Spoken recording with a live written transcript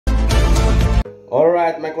All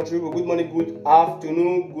right, my country people, good morning, good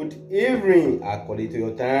afternoon, good evening, according to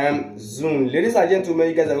your time zone. Ladies and gentlemen,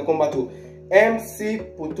 you guys are welcome back to MC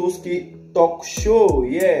POTOSKI talk show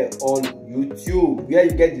here on YouTube, where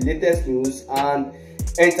you get the latest news and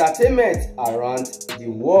entertainment around the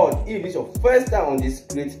world. If it's your first time on this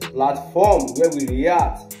great platform where we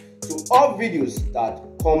react to all videos that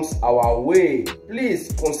comes our way,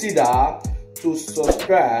 please consider to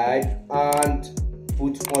subscribe and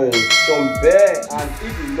put on some bell. And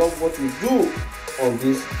if you love what we do on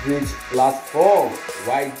this great platform,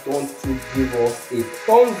 why don't you give us a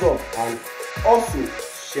thumbs up and also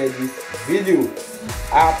share this video.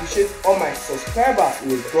 I appreciate all my subscribers.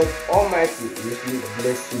 May God Almighty really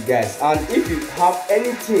bless you guys. And if you have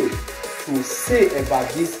anything to say about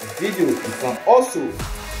this video, you can also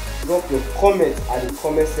drop your comment at the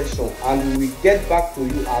comment section and we will get back to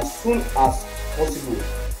you as soon as possible.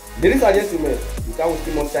 Ladies and gentlemen, without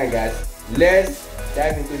wasting much time, guys, let's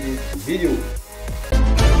dive into this video.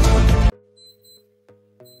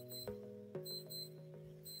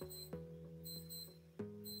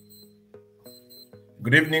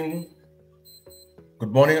 Good evening,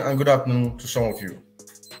 good morning, and good afternoon to some of you.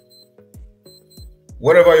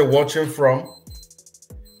 Wherever you're watching from,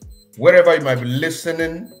 wherever you might be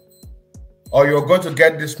listening, or you're going to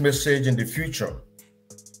get this message in the future,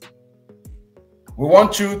 we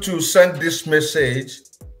want you to send this message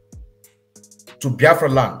to Biafra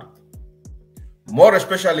land, more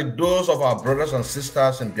especially those of our brothers and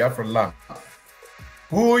sisters in Biafra land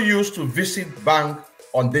who used to visit bank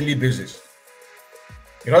on daily basis.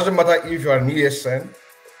 It doesn't matter if you're an ESN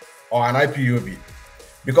or an IPOB,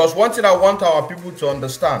 because one thing I want our people to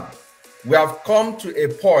understand, we have come to a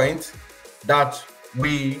point that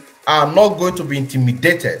we are not going to be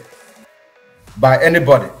intimidated by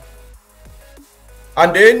anybody.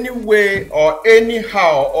 And any way or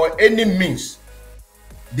anyhow or any means,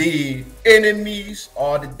 the enemies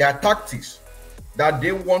or their tactics that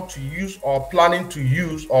they want to use or planning to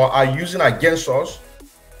use or are using against us,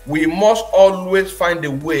 we must always find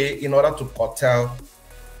a way in order to curtail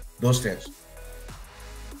those things.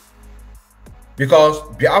 Because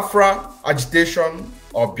Biafra agitation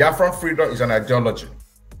or Biafran freedom is an ideology.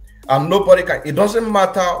 And nobody can, it doesn't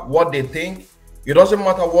matter what they think, it doesn't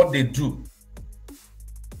matter what they do.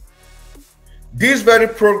 This very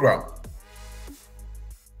program,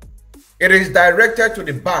 it is directed to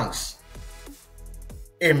the banks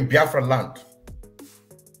in Biafra land.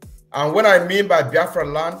 And when I mean by Biafra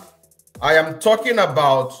land, I am talking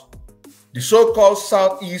about the so-called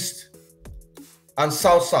Southeast and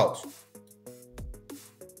South-South.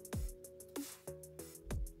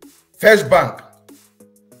 First Bank,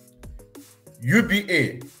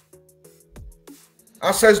 UBA,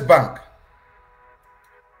 Access Bank,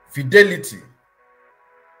 Fidelity,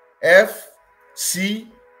 FCMB.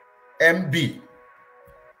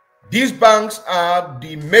 These banks are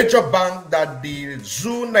the major bank that the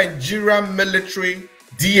Zoo Nigerian military,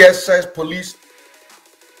 DSS, police,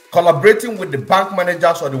 collaborating with the bank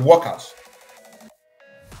managers or the workers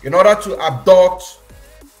in order to abduct,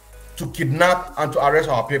 to kidnap, and to arrest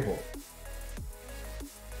our people.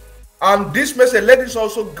 And this message, let us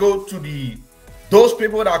also go to those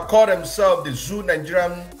people that call themselves the Zoo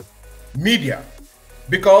Nigerian media,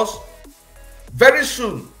 because very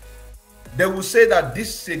soon they will say that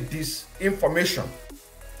this is disinformation.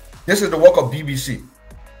 This is the work of BBC.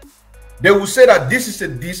 They will say that this is a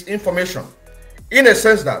disinformation, in a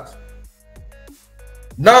sense that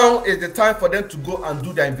now is the time for them to go and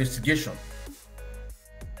do their investigation.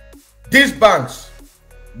 These banks,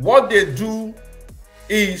 what they do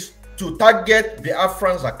is to target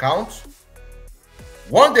Biafran's account.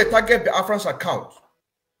 Once they target Biafran's account,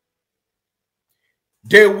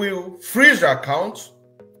 they will freeze your account,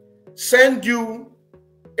 send you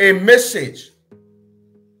a message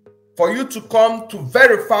for you to come to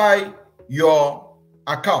verify your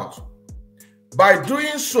account. By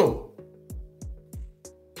doing so,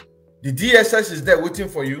 the DSS is there waiting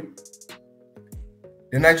for you.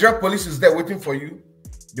 The Nigerian police is there waiting for you.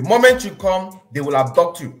 The moment you come, they will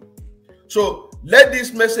abduct you. So let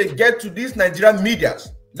this message get to these Nigerian medias.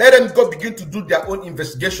 Let them go begin to do their own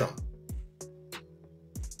investigation.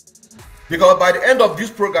 Because by the end of this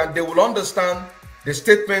program, they will understand the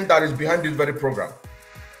statement that is behind this very program.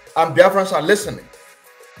 And Biafrans are listening.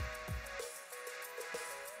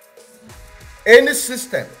 Any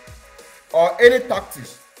system or any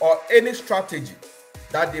tactics or any strategy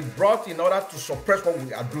that they brought in order to suppress what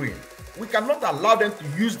we are doing, we cannot allow them to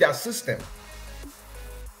use their system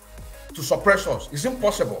to suppress us. It's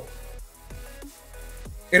impossible.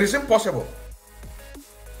 It is impossible.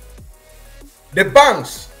 The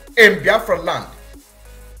banks in Biafra land,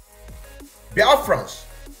 Biafrans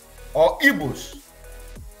or Igbos,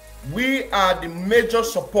 we are the major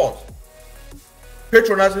support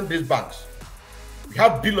patronizing these banks. You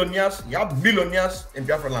have billionaires, you have millionaires in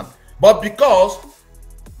Biafra land. But because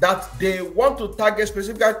that they want to target,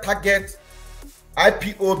 specifically target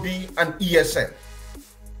IPOB and ESN,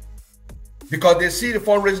 because they see the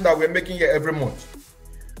fundraising that we're making here every month.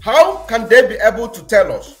 How can they be able to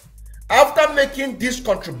tell us, after making this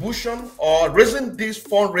contribution or raising this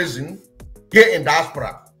fundraising here in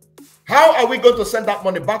diaspora, how are we going to send that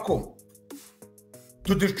money back home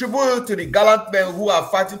to distribute to the gallant men who are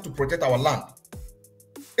fighting to protect our land?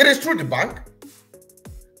 It is through the bank.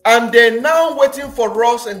 And they're now waiting for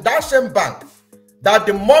us in that same bank that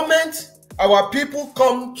the moment our people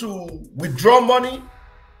come to withdraw money,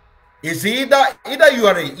 is either you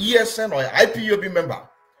are an ESN or an IPOB member,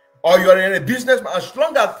 or you are in a businessman, as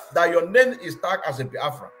long as that your name is tagged as a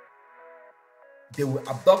Biafra, they will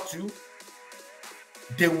abduct you,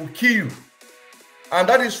 they will kill you. And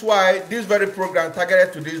that is why this very program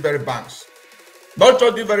targeted to these very banks. Not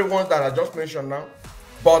just the very ones that I just mentioned now,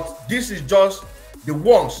 but this is just the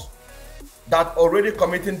ones that already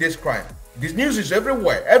committing this crime. This news is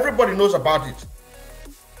everywhere. Everybody knows about it.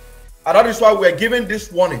 And that is why we're giving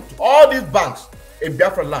this warning to all these banks in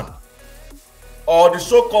Biafra land, or the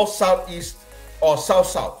so-called Southeast or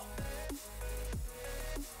South-South.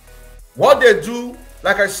 What they do,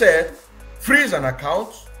 like I said, freeze an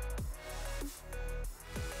account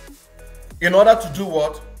in order to do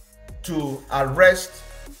what? To arrest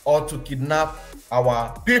or to kidnap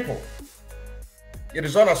our people. It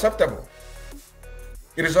is unacceptable.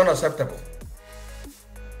 It is unacceptable.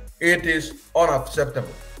 It is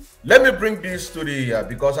unacceptable. Let me bring this to the,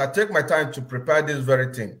 because I take my time to prepare this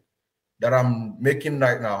very thing that I'm making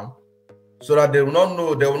right now, so that they will not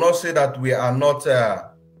know, they will not say that we are not,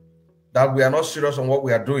 serious on what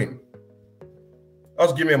we are doing.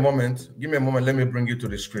 Just give me a moment, let me bring you to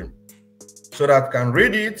the screen, so that I can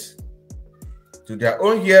read it to their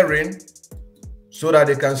own hearing, so that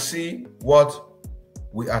they can see what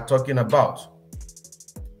we are talking about.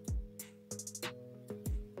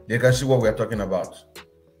 They can see what we are talking about.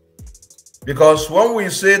 Because when we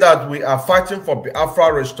say that we are fighting for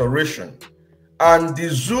Biafra restoration, and the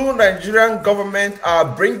Zoo Nigerian government are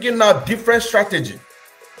bringing out different strategy,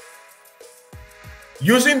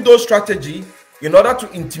 using those strategy in order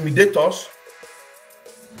to intimidate us,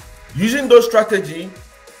 using those strategy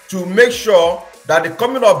to make sure that the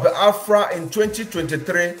coming of Biafra in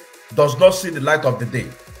 2023 does not see the light of the day.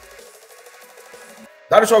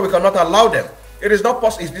 That is why we cannot allow them. It is not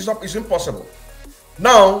possible. It's impossible.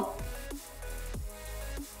 Now,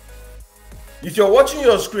 if you're watching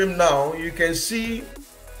your screen now, you can see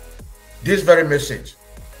this very message.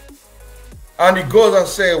 And it goes and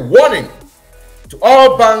says, warning to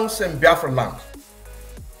all banks in Biafra land,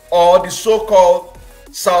 or the so-called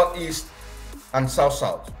Southeast and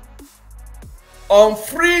South-South.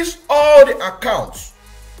 Unfreeze all the accounts.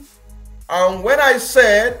 And when we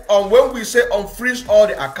say unfreeze all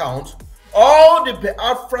the accounts, all the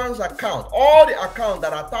Biafran's account, all the accounts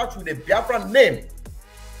that are attached with the Biafra name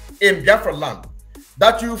in Biafra land,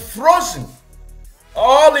 that you frozen,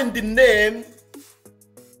 all in the name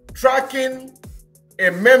tracking a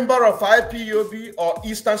member of IPOB or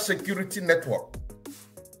Eastern Security Network.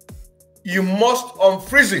 You must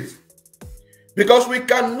unfreeze it, because we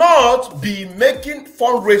cannot be making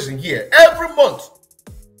fundraising here every month,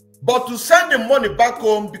 but to send the money back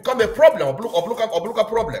home become a problem, a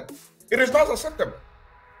problem. It is not acceptable.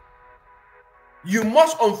 You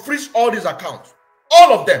must unfreeze all these accounts,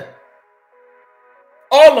 all of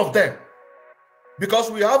them,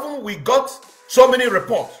 because we got so many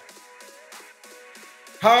reports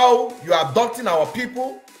how you are abducting our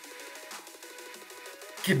people,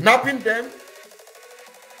 kidnapping them,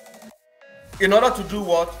 in order to do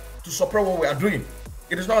what? To suppress what we are doing.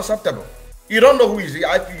 It is not acceptable. You don't know who is the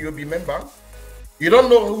IPOB member. You don't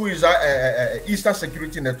know who is Eastern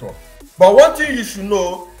Security Network. But one thing you should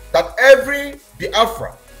know, that every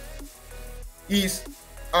Biafra is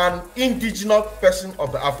an indigenous person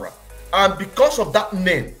of Biafra. And because of that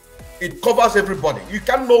name, it covers everybody. You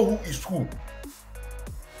can't know who is who.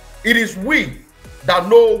 It is we that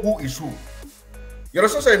know who is who. You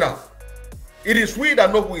understand what I'm saying now? It is we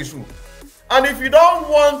that know who is who. And if you don't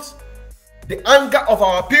want the anger of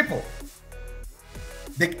our people,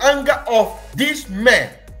 the anger of these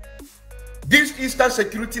men, this Eastern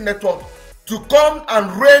Security Network, to come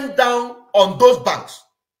and rain down on those banks,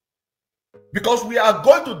 because we are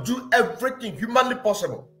going to do everything humanly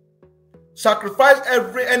possible, sacrifice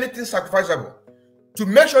anything sacrificable, to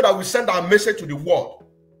make sure that we send our message to the world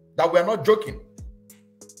that we are not joking.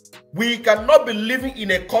 We cannot be living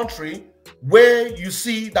in a country where you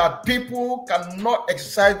see that people cannot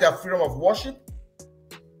exercise their freedom of worship.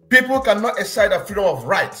 People cannot exercise their freedom of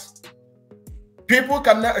rights. People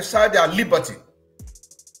cannot exercise their liberty.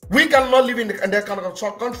 We cannot live in that kind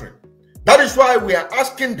of country. That is why we are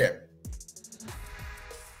asking them,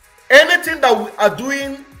 anything that we are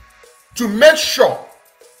doing to make sure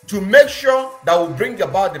that will bring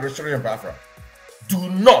about the restoration of Biafra, do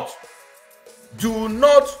not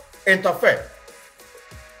interfere.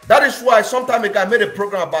 That is why some time ago I made a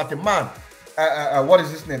program about a man, what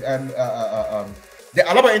is his name, the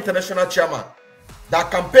Alaba International chairman,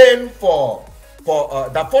 that campaigned for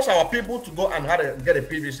that forced our people to go and get a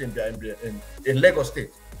PVC in Lagos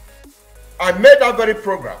State. I made that very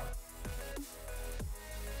program.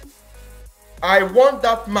 I want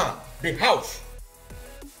that man, the house,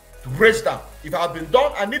 to raise down. If it has been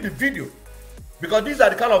done, I need the video. Because these are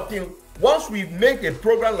the kind of things, once we make a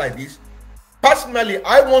program like this, personally,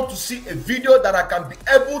 I want to see a video that I can be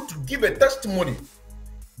able to give a testimony.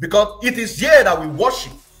 Because it is here that we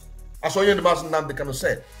worship, as Nnamdi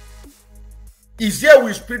said. It's here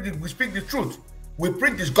we speak the truth. We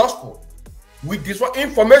preach this gospel. We destroy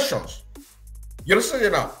informations. You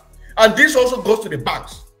understand now? And this also goes to the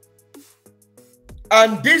banks.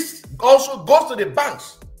 And this also goes to the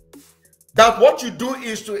banks. That what you do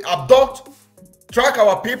is to abduct, track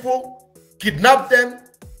our people, kidnap them,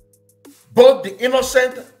 both the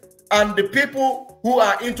innocent and the people who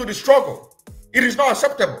are into the struggle. It is not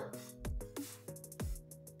acceptable.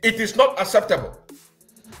 It is not acceptable.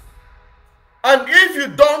 And if you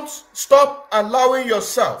don't stop allowing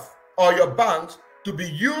yourself or your banks to be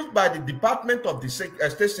used by the Department of the State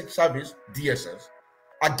Service, DSS,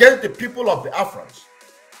 against the people of the Afrans,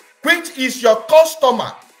 which is your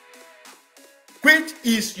customer,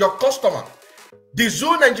 the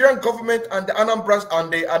Zoo Nigerian government and the Anambras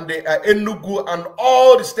and the Enugu and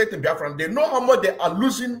all the state in Biafra, they know how much they are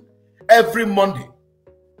losing every Monday.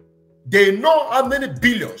 They know how many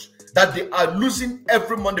billions that they are losing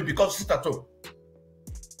every Monday because of Sitato.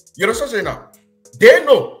 You know what I'm saying now? They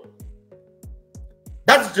know.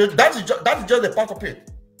 That is just a part of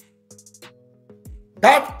it.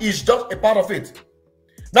 That is just a part of it.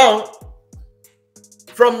 Now,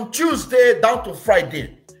 from Tuesday down to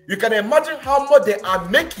Friday, you can imagine how much they are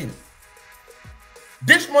making.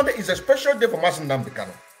 This Monday is a special day for Mazi Nnamdi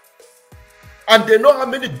Kanu. And they know how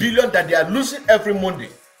many billion that they are losing every Monday.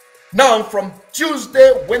 Now, from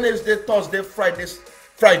Tuesday, Wednesday, Thursday,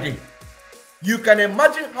 Friday, you can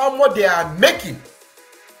imagine how much they are making.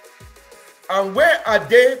 And where are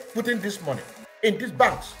they putting this money? In these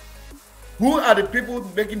banks. Who are the people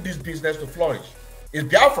making this business to flourish?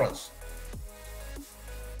 It's Biafrans.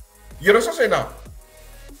 You know what I'm saying now?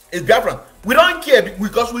 It's Biafran. We don't care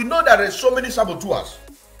because we know that there are so many saboteurs.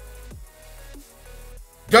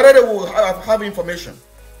 The other day we will have information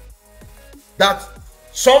that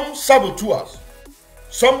some saboteurs,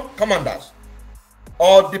 some commanders,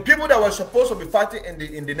 or the people that were supposed to be fighting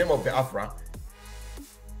in the name of Biafra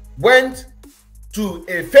went to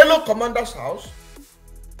a fellow commander's house,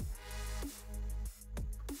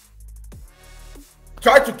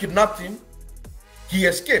 tried to kidnap him. He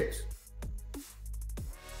escaped.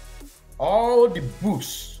 All the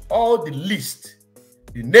books, all the list,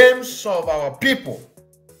 the names of our people,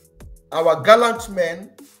 our gallant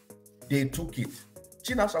men, they took it.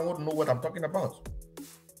 Chinas, I want to know what I'm talking about.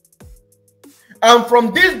 And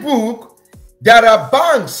from this book, there are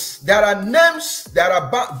banks, there are names, there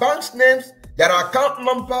are banks names, there are account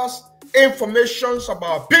numbers, informations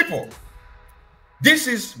about people. This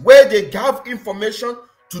is where they have information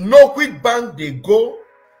to know which bank they go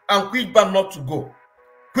and which bank not to go.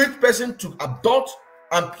 Which person to abduct,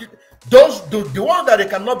 and the ones that they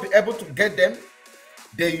cannot be able to get them,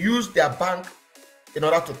 they use their bank in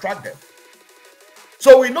order to track them.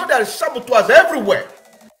 So we know there is saboteurs everywhere.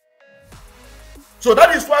 So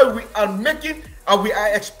that is why we are making and we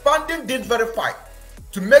are expanding this very fight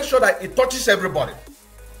to make sure that it touches everybody.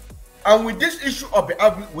 And with this issue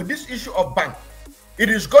of bank, it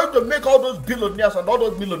is going to make all those billionaires and all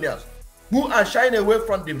those millionaires who are shying away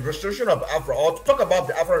from the restoration of Biafra or to talk about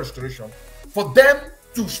the Biafra restoration, for them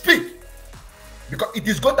to speak, because it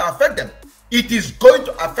is going to affect them. It is going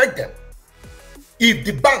to affect them if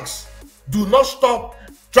the banks do not stop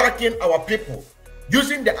tracking our people,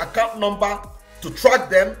 using the account number to track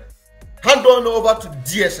them, hand on over to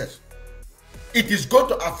DSS. It is going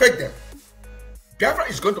to affect them. Biafra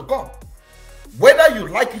is going to come. Whether you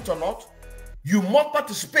like it or not, you must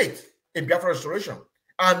participate in Biafra restoration.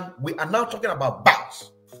 And we are now talking about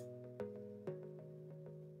banks.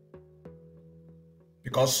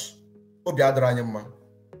 Because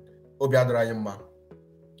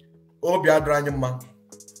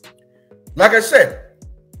Like I said,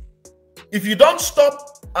 if you don't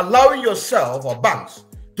stop allowing yourself or banks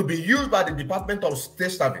to be used by the Department of State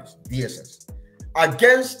Service, DSS,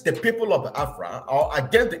 against the people of Biafra or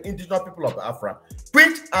against the indigenous people of Biafra,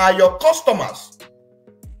 which are your customers,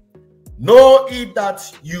 know it that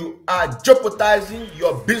you are jeopardizing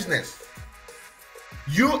your business.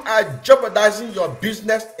 You are jeopardizing your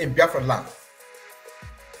business in Biafra land.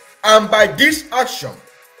 And by this action,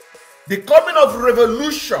 the coming of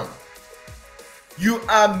revolution, you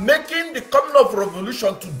are making the coming of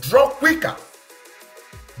revolution to draw quicker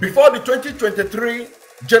before the 2023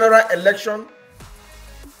 general election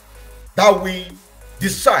that we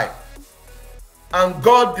decide, and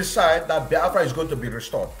God decide that Biafra is going to be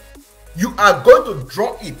restored. You are going to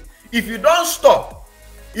draw it. If you don't stop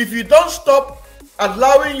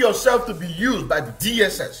allowing yourself to be used by the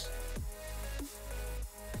DSS,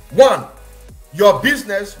 one, your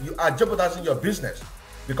business, you are jeopardizing your business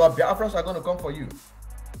because Biafrans are going to come for you.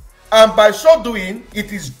 And by so doing,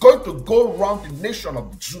 it is going to go around the nation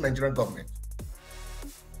of the Nigerian government.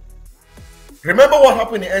 Remember what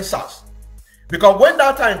happened in NSAS? Because when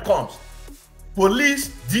that time comes, police,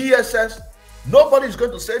 DSS, nobody is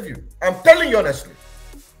going to save you. I'm telling you honestly.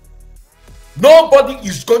 Nobody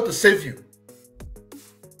is going to save you.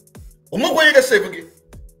 I'm not going to save you.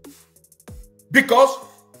 Because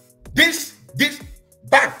this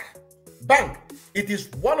bank, it is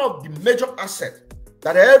one of the major assets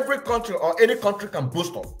that every country or any country can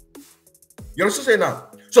boast of. You understand saying now?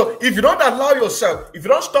 So if you don't allow yourself, if you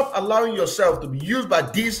don't stop allowing yourself to be used by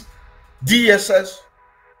these DSS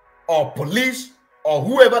or police or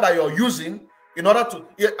whoever that you're using in order to,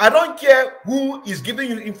 I don't care who is giving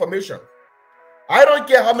you information. I don't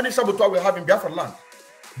care how many saboteurs we have in Biafra land.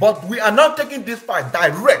 But we are not taking this fight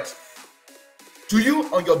direct to you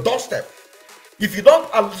on your doorstep. If you don't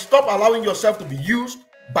stop allowing yourself to be used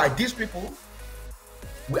by these people,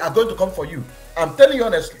 we are going to come for you. I'm telling you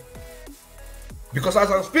honestly. Because as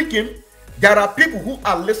I'm speaking, there are people who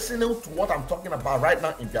are listening to what I'm talking about right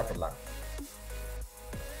now in Biafra land.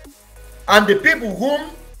 And the people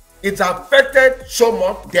whom it's affected so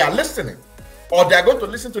much, they are listening. Or they are going to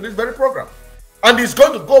listen to this very program. And it's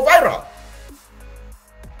going to go viral.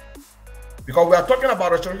 Because we are talking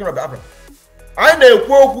about restoration of Biafra. I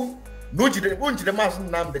know no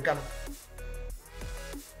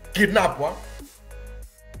kidnap one.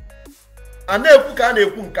 And then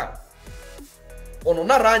can ono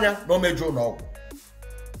na ranya no mejo no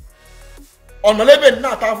ono lebe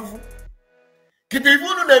na tafufu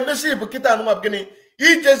kitibunu na emesi bu kita anu mabgini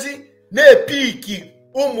ijezi na epiki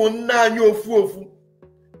umunna anya ofu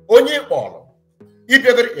onye kpolo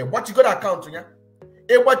ibegori egbachigo account ya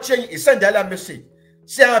egbachi yi send ala message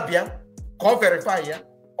si abia ko verify ya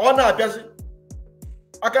ona abiazi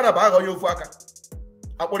aka na ba ga onye ofu aka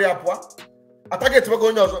akpori apua atarget wego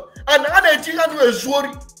onye ozo and ana eji hanu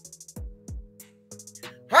ezuori.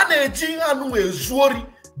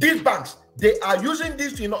 These banks, they are using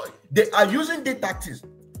this, they are using these tactics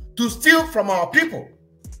to steal from our people.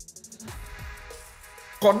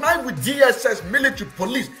 Connive with DSS, military,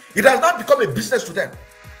 police. It has not become a business to them.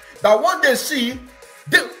 That when they see,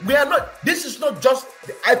 this is not just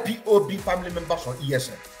the IPOB family members or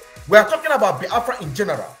ESN. We are talking about Biafra in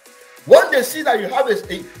general. When they see that you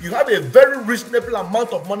have a very reasonable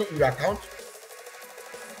amount of money in your account,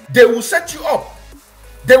 they will set you up.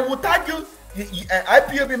 They will tag you an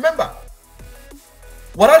IPOB member.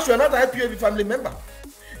 Whereas you are not an IPOB family member.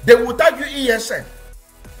 They will tag you ESN.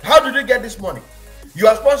 How did you get this money? You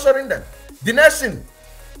are sponsoring them. The next thing,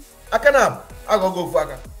 I go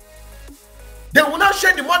for. They will not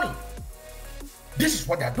share the money. This is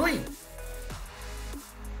what they are doing.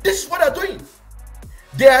 This is what they are doing.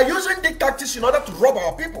 They are using the tactics in order to rob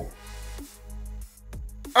our people.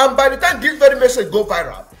 And by the time this very message go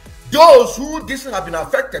viral, those who this have been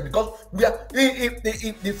affected, because we are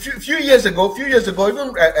a few years ago,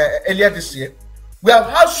 even earlier this year, we have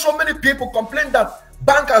had so many people complain that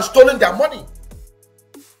bank has stolen their money.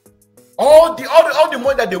 All the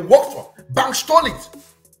money that they work for, bank stole it,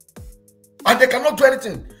 and they cannot do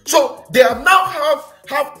anything. So they have now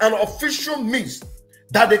have an official means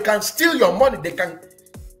that they can steal your money. They can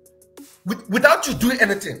without you doing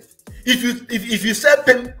anything. If you say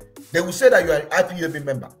PIN, they will say that you are an IPOB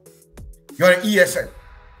member. You're an ESN.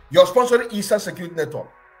 You're sponsoring ESN Security Network.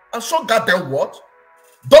 And so goddamn what?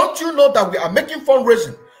 Don't you know that we are making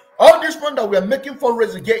fundraising? All this money that we are making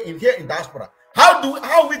fundraising here in diaspora. How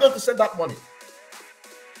are we going to send that money?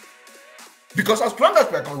 Because as long as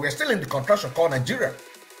we're still in the contraction called Nigeria.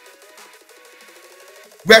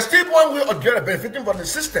 We are still one way or the other benefiting from the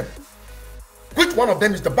system. which one of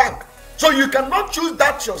them is the bank. So you cannot choose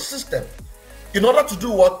that your system in order to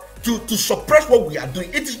do what? To suppress what we are doing.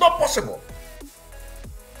 It is not possible.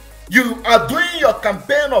 You are doing your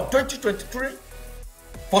campaign of 2023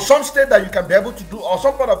 for some state that you can be able to do, or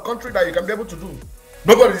some part of country that you can be able to do.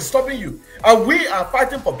 Nobody is stopping you. And we are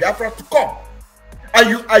fighting for Biafra to come. And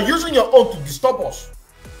you are using your own to disturb us.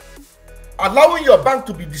 Allowing your bank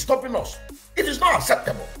to be disturbing us. It is not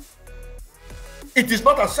acceptable. It is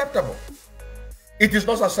not acceptable. It is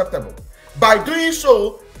not acceptable. By doing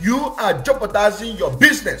so, you are jeopardizing your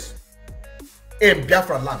business in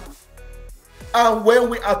Biafra land. And when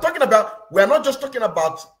we are talking about, we are not just talking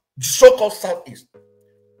about the so-called Southeast.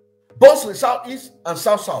 Both the Southeast and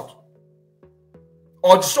South-South.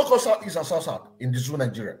 Or the so-called Southeast and South-South in the zoo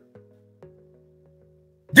Nigeria.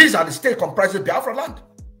 These are the states comprising Biafra land.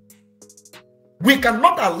 We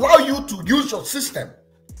cannot allow you to use your system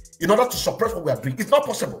in order to suppress what we are doing. It's not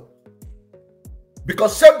possible.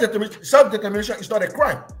 Because self-determination is not a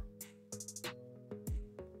crime.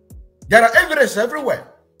 There are evidence everywhere.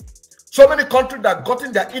 So many countries that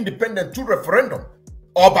gotten their independence through referendum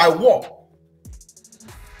or by war.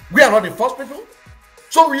 We are not the first people.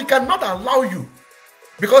 So we cannot allow you.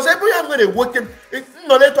 Because every time when they work,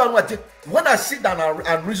 when I sit down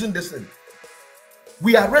and reason this thing,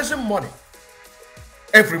 we are raising money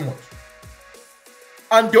every month.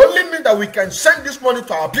 And the only means that we can send this money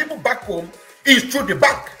to our people back home is through the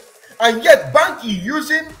bank. And yet bank is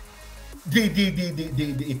using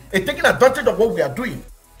taking advantage of what we are doing.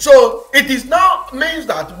 So it is now means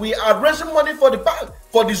that we are raising money for the bank,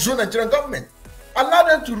 for the zoo Nigerian government. Allow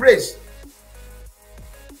them to raise.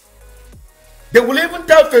 They will even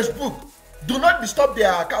tell Facebook, do not disturb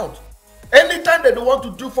their account. Anytime they don't want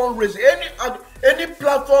to do fundraising, any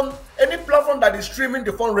platform that is streaming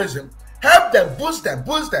the fundraising, help them, boost them,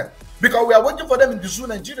 because we are waiting for them in the zoo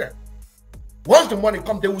Nigeria. Once the money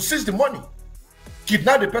comes, they will seize the money,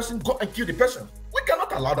 kidnap the person, go and kill the person. We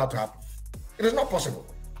cannot allow that to happen. It is not possible.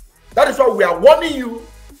 That is why we are warning you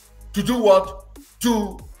to do what?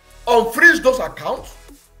 To unfreeze those accounts.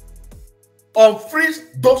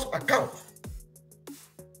 Unfreeze those accounts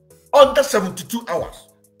under 72 hours.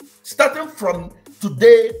 Starting from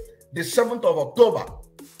today, the 7th of October,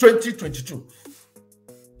 2022.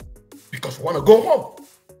 Because we want to go home.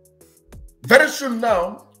 Very soon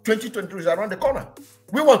now, 2023 is around the corner.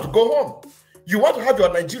 We want to go home. You want to have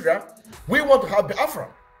your Nigeria. We want to have Biafra.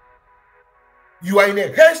 You are in a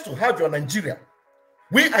haste to have your Nigeria.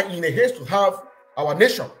 We are in a haste to have our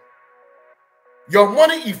nation. Your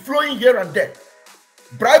money is flowing here and there.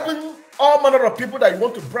 Bribing all manner of people that you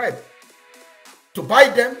want to bribe. To buy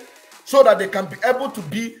them so that they can be able to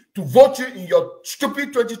vote you in your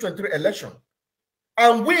stupid 2023 election.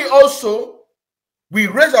 And we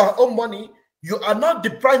raise our own money. You are not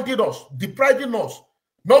depriving us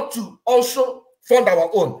not to also fund our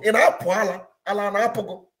own. In our poala,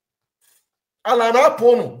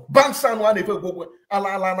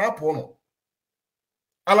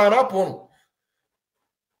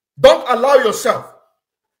 don't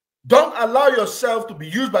allow yourself to be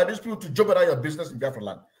used by these people to jeopardize your business in Biafra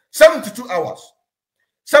land. 72 hours.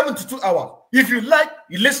 72 hours. If you like,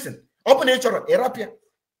 you listen. Open HR,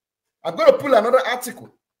 I'm going to pull another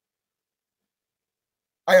article.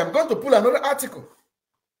 I am going to pull another article.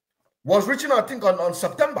 Was written, I think, on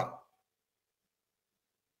September.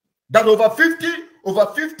 That over 50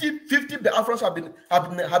 Biafrans have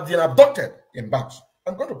been abducted in banks.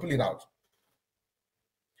 I'm going to pull it out.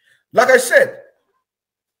 Like I said,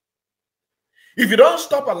 if you don't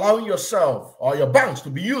stop allowing yourself or your banks to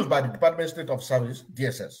be used by the Department of State of Service,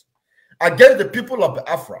 DSS, against the people of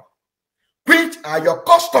Biafra, which are your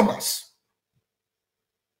customers,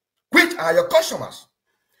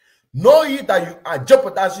 know ye that you are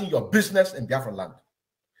jeopardizing your business in Biafra land.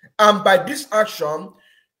 And by this action,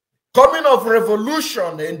 coming of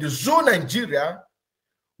revolution in the zoo Nigeria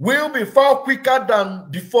will be far quicker than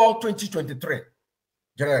before 2023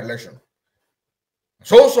 general election.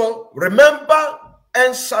 So remember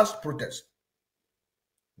NSAS protest.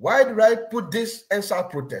 Why did I put this NSAS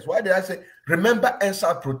protest? Why did I say remember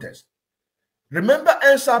NSAS protest? Remember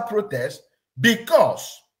NSAS protest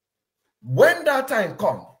because when that time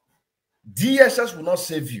comes, DSS will not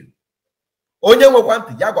save you. Army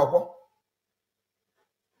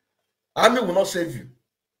will not save you.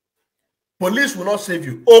 Police will not save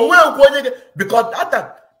you. Because that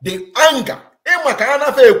time, the anger,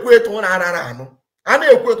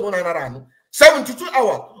 72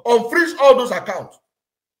 hours, unfreeze all those accounts.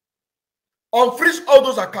 Unfreeze all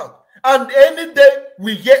those accounts. And any day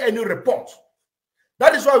we hear any report.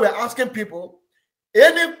 That is why we're asking people,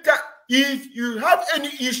 if you have any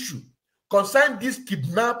issue concerning this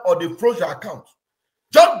kidnap or the froze your account,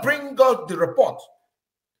 just bring us the report.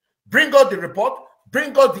 Bring us the report.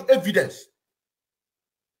 Bring us the evidence.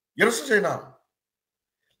 You know what I'm saying now?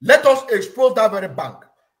 Let us expose that very bank.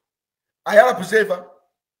 I have a preserver.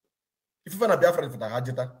 If you find a biafra for the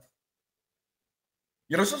agita.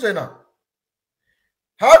 You know what I'm saying now?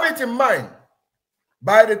 Have it in mind.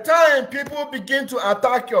 By the time people begin to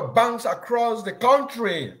attack your banks across the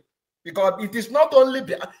country, because it is not only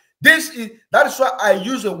that is why I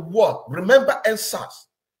use a word. Remember NSAS.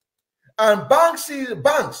 And banks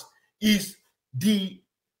is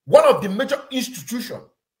one of the major institutions.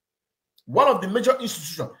 One of the major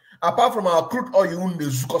institutions, apart from our crude oil, young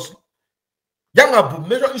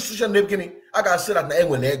major institution beginning, I can say that na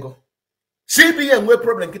ego. CBN we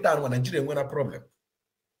problem kita and Nigeria we na problem.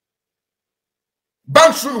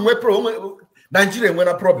 Banks soon we problem. Nigeria we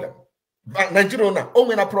na problem. Nigeria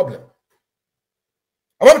na problem.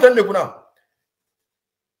 I want to tell you now.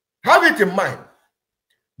 Have it in mind.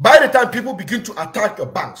 By the time people begin to attack your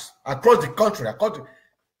banks across the country, across the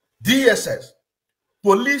DSS,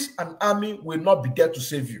 police and army will not be there to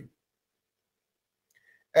save you.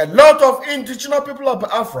 A lot of indigenous people of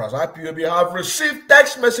Biafra, IPOB, have received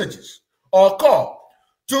text messages or call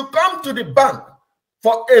to come to the bank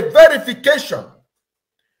for a verification.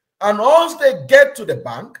 And once they get to the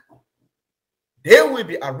bank, they will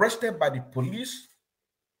be arrested by the police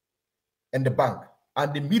and the bank.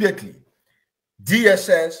 And immediately,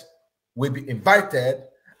 DSS will be invited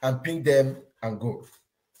and ping them and go.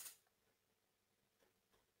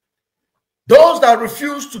 Those that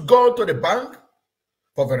refuse to go to the bank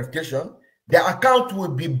for verification, their account will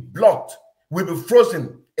be blocked, will be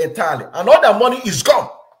frozen entirely, and all their money is gone.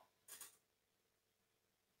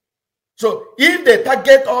 So if they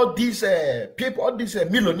target all these people, all these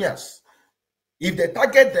millionaires, if they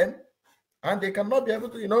target them and they cannot be able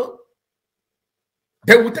to,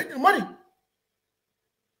 they will take the money.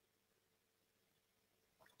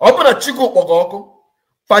 Open a chico ogoko,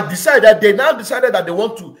 but they now decided that they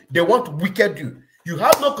want to wicked you. You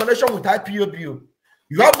have no connection with IPOB.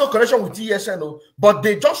 You have no connection with ESN, but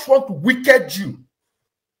they just want to wicked you.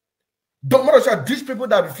 Don't matter these people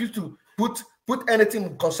that refuse to put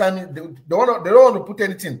anything concerning, they don't want to put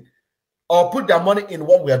anything or put their money in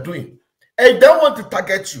what we are doing. And they want to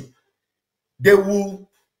target you. They will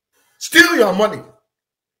steal your money.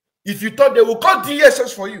 If you thought they will call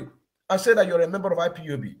DSS for you and say that you're a member of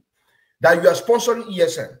IPOB, that you are sponsoring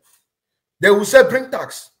ESN, they will say bring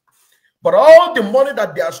tax. But all the money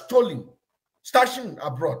that they are stealing, stashing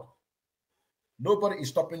abroad, nobody is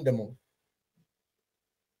stopping them all.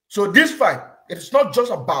 So this fight, it is not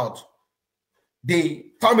just about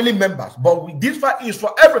the family members, but this fight is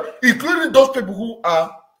for everyone, including those people who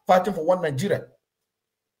are fighting for one Nigeria.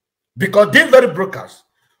 Because these very brokers,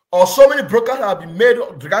 or so many brokers have been made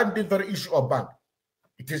regarding this very issue of bank,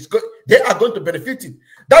 it is good. They are going to benefit it.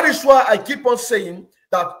 That is why I keep on saying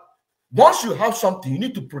that once you have something, you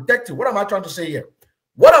need to protect it. What am I trying to say here?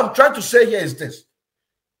 What I'm trying to say here is this.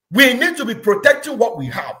 We need to be protecting what we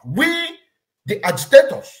have. We, the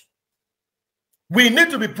agitators, we need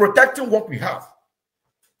to be protecting what we have.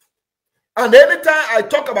 And anytime I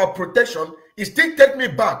talk about protection, it still takes me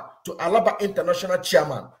back to Alaba International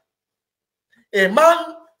Chairman. A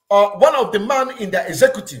man, or one of the men in the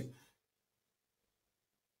executive,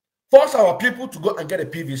 force our people to go and get a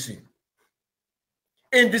PVC.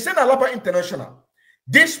 In the same Alaba International,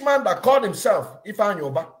 this man that called himself Ifan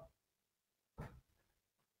Yoba,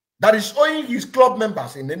 that is owing his club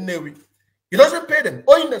members in the Navy, he doesn't pay them,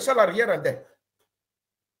 owing the salary here and there.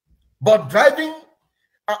 But driving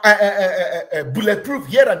bulletproof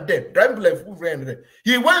here and there, driving bulletproof here and there.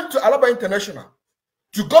 He went to Alaba International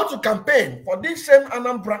to go to campaign for this same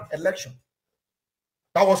Anambra election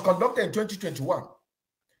that was conducted in 2021.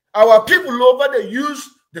 Our people over there used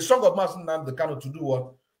the Song of Master Nnamdi Kanu to do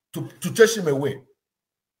what? To chase him away.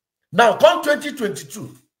 Now, come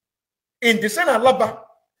 2022, in the same Alaba,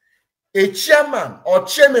 a chairman or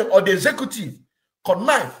the executive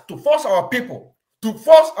connived to force our people to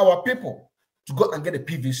go and get a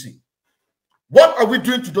PVC. What are we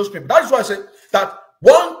doing to those people? That's why I say that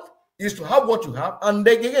one is to have what you have, and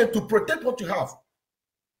then again to protect what you have.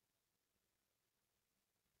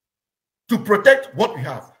 To protect what we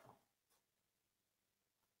have.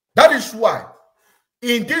 That is why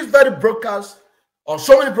in these very brokers, or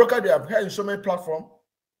so many brokers they have had in so many platforms,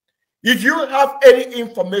 if you have any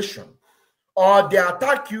information or they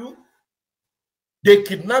attack you, they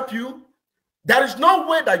kidnap you, there is no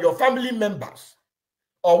way that your family members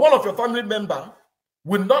or one of your family members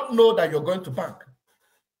will not know that you're going to bank.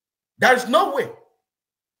 There is no way.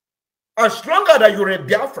 As long as you're a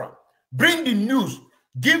Biafra, Bring the news.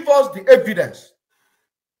 Give us the evidence.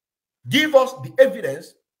 Give us the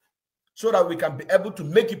evidence so that we can be able to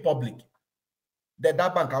make it public. That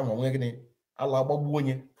bank Allah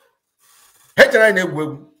ababuonye. Hetera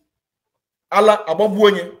na-egwu. Allah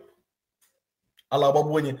ababuonye. Allah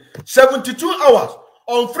ababuonye. 72 hours.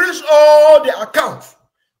 Unfreeze all the accounts.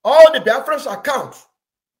 All the Biafran's accounts.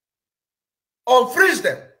 Unfreeze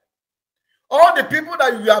them. All the people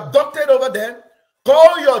that you abducted over there,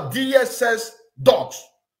 call your DSS dogs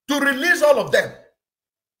to release all of them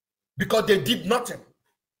because they did nothing.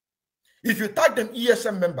 If you tag them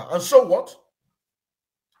ESM member, and so what?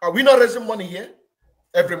 Are we not raising money here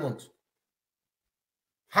every month?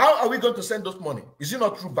 How are we going to send those money? Is it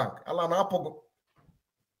not through bank? Allah na apogo.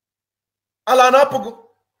 Allah na apogo.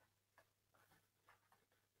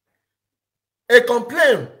 A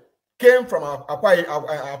complaint came from Akwa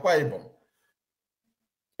Ibom.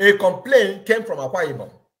 A complaint came from Akwa Ibom.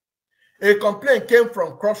 A complaint came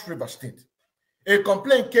from Cross River State. A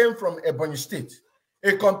complaint came from Ebonyi State.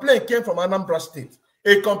 A complaint came from Anambra State.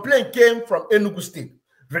 A complaint came from Enugu State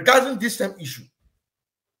regarding this same issue.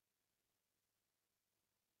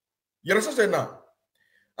 You understand now?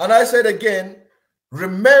 And I said again,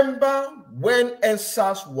 remember when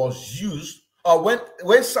NSAS was used, or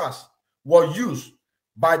when SARS was used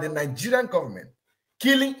by the Nigerian government,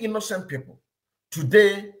 killing innocent people.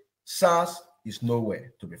 Today, SARS is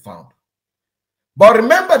nowhere to be found. But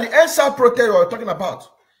remember the NSAS protest we were talking about.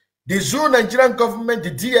 The Zoo Nigerian government,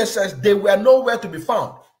 the DSS, they were nowhere to be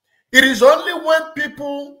found. It is only when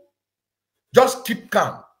people just keep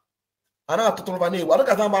calm. But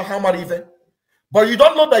you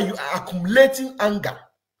don't know that you are accumulating anger.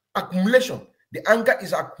 Accumulation. The anger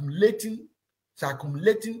is accumulating. It's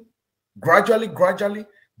accumulating gradually.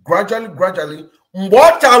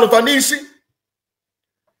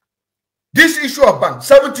 This issue of bank,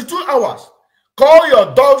 72 hours. Call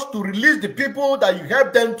your dogs to release the people that you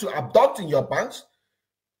help them to abduct in your banks.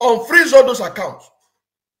 Unfreeze all those accounts.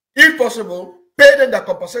 If possible, pay them their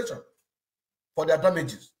compensation for their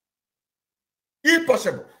damages. If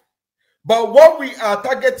possible. But what we are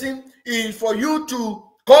targeting is for you to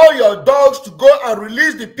call your dogs to go and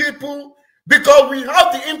release the people because we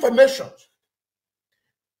have the information.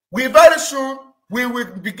 We very soon, we will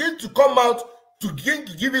begin to come out to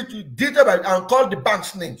give it to detail and call the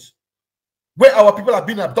bank's names where our people have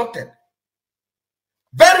been abducted.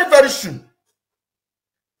 Very, very soon.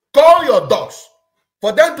 Call your dogs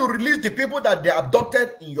for them to release the people that they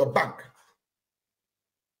abducted in your bank.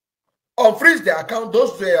 Unfreeze the account.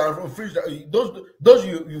 Those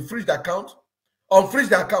you freeze the account. Unfreeze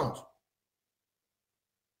the account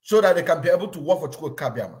so that they can be able to work for Chukwu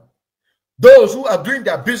Kabiama. Those who are doing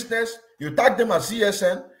their business, you tag them as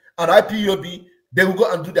CSN and IPOB, they will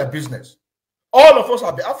go and do their business. All of us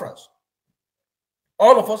are Biafrans.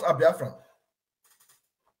 All of us are Biafran.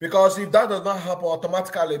 Because if that does not happen,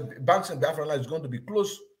 automatically banks in Biafran is going to be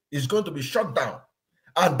closed, is going to be shut down.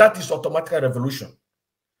 And that is automatic revolution.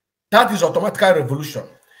 That is automatic revolution.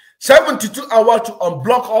 72 hours to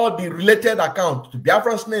unblock all the related accounts to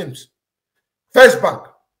Biafran's names. First Bank,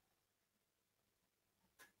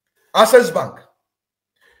 Access Bank,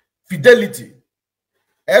 Fidelity,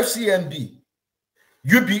 FCMB,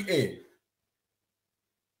 UBA.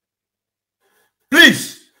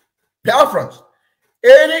 Please, Biafrans,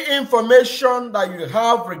 any information that you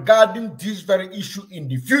have regarding this very issue in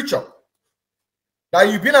the future, that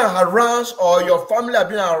you've been harassed or your family have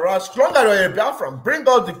been harassed, as long as you're a Biafran, bring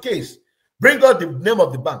out the case. Bring out the name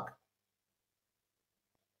of the bank.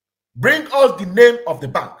 Bring us the name of the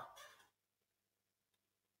bank.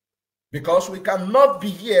 Because we cannot be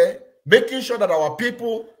here making sure that our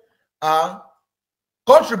people are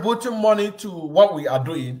contributing money to what we are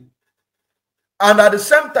doing. And at the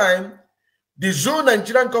same time, the Zoo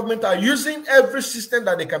Nigerian government are using every system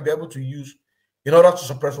that they can be able to use in order to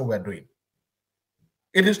suppress what we're doing.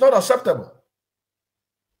 It is not acceptable.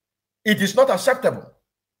 It is not acceptable.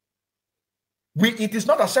 It is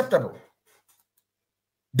not acceptable.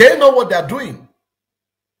 They know what they're doing.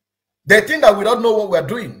 They think that we don't know what we're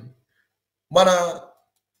doing. Mana,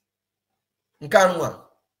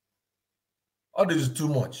 all this is too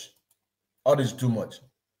much. All this is too much.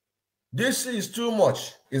 This is too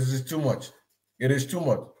much. It is too much. It is too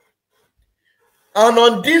much. And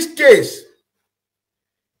on this case,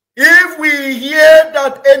 if we hear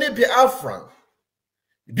that any Biafran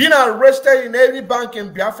being arrested in any bank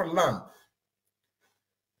in Biafra land,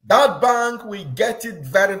 that bank will get it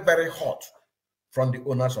very, very hot from the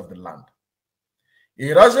owners of the land.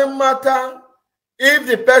 It doesn't matter if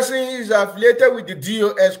the person is affiliated with the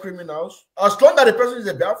DOS criminals, as long as the person is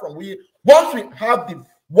a Biafran. Once we have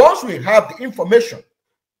Once we have the information,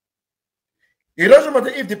 it doesn't matter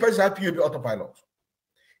if the person is IPOB autopilot.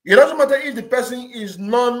 It doesn't matter if the person is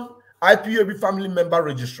non-IPOB family member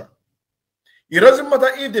registrar. It doesn't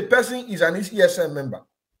matter if the person is an ESN member.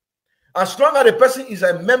 As long as the person is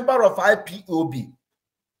a member of IPOB,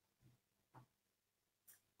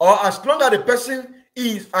 or as long as the person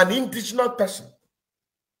is an indigenous person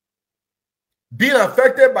being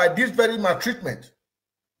affected by this very maltreatment,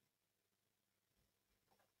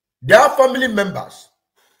 their family members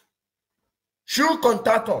should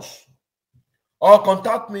contact us or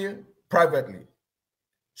contact me privately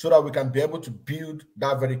so that we can be able to build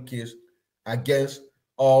that very case against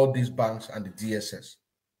all these banks and the DSS.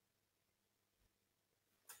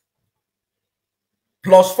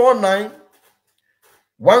 +49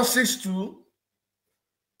 162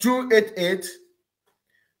 288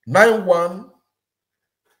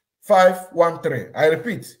 91513. I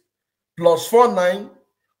repeat, +49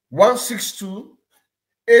 162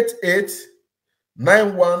 88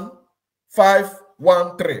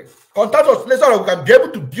 91513. Contact us, so that we can be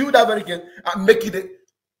able to build that very case and make it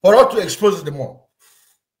for us to expose them more.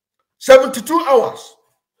 72 hours.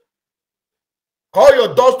 Call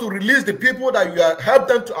your doors to release the people that you have helped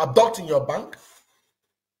them to abduct in your bank.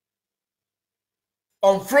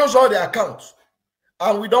 Unfroze all the accounts.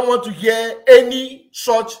 And we don't want to hear any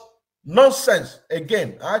such nonsense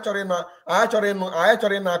again. We are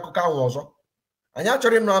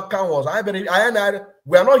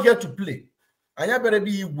not here to play.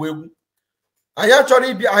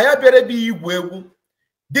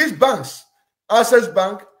 These banks, Access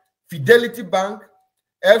Bank, Fidelity Bank,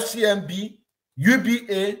 FCMB,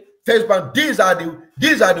 UBA, First Bank, these are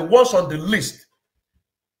the ones on the list.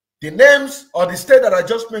 The names of the state that I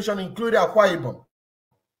just mentioned include Akwa Ibom,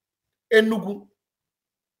 Enugu,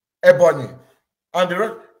 Ebonyi, and the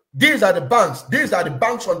rest. These are the banks. These are the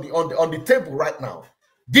banks on the table right now.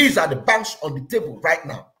 These are the banks on the table right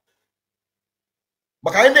now.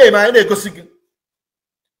 I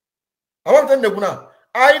want them to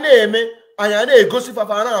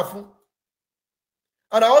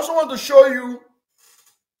and I also want to show you.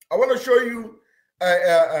 I want to show you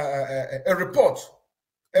a report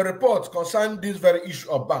concerning this very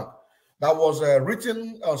issue of bank that was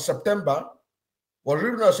written on September. By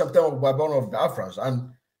one of the Biafrans,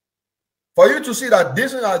 and for you to see that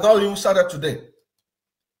this is not even started today.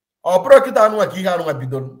 To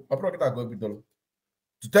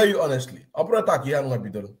tell you honestly,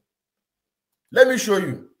 let me show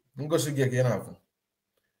you.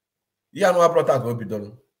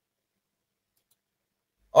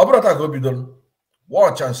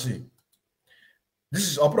 Watch and see.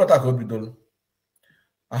 This is Operata Gobidol.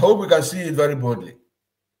 I hope we can see it very boldly.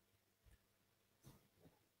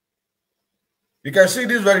 You can see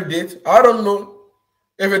this very date. I don't know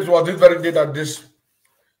if it was this very date that this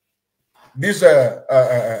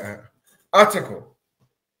article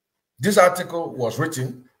was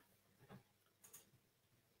written,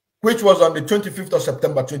 which was on the 25th of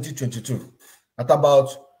September 2022 at about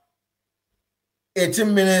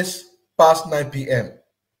 18 minutes past 9 p.m.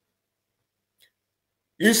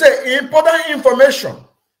 You say important information.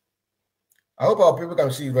 I hope our people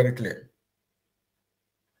can see it very clear.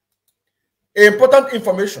 Important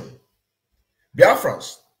information.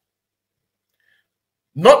 Biafrans,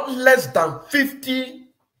 not less than 50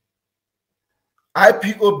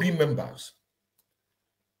 IPOB members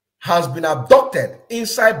has been abducted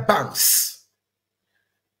inside banks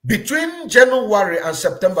between January and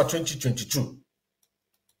September 2022.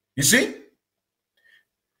 You see?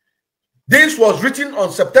 This was written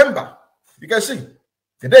on September. You can see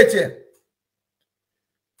the date here.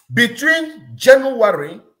 Between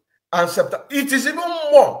January and September, it is even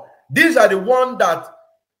more. These are the ones that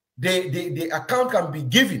the account can be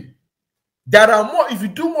given. There are more. If you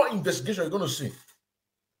do more investigation, you're going to see.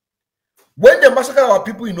 When they massacred our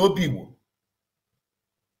people in Obiwo,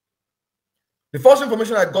 the first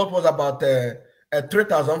information I got was about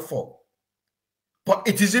 3,004. But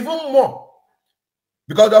it is even more.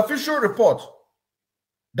 Because the official report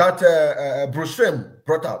that Bruce Fame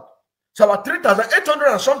brought out, it's about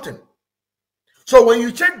 3,800 and something. So when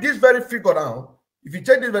you check this very figure down, if you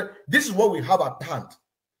check this is what we have at hand.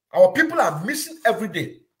 Our people are missing every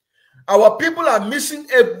day. Our people are missing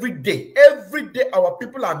every day. Every day our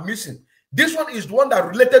people are missing. This one is the one that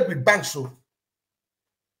related with banks. So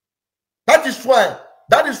that is why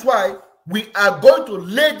we are going to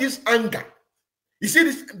lay this anger. You see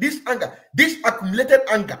this anger, this accumulated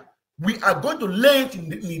anger, we are going to lay it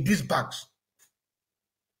in these banks.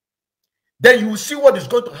 Then you will see what is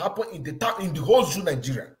going to happen in the whole zoo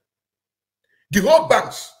Nigeria. The whole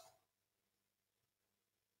banks.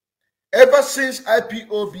 Ever since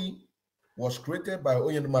IPOB was created by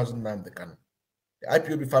Oyinamazi Nnamdi Kanu, the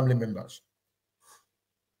IPOB family members,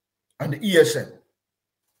 and the ESN,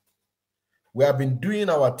 we have been doing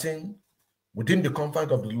our thing within the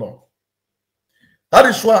confines of the law. That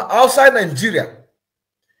is why outside Nigeria,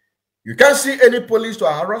 you can't see any police to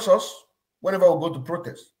harass us whenever we go to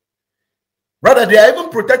protest. Rather, they are even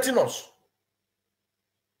protecting us.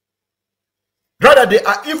 Rather, they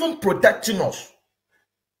are even protecting us.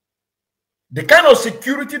 The kind of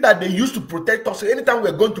security that they use to protect us anytime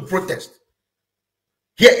we're going to protest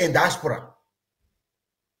here in diaspora.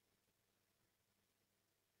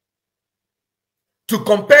 To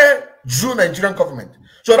compare Zoo Nigerian government.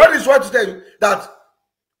 So that is why to tell you that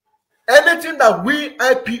anything that we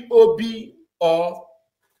IPOB or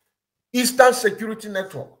Eastern Security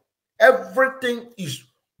Network, everything is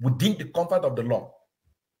within the comfort of the law.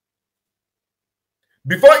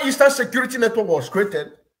 Before Eastern Security Network was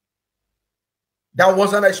created, there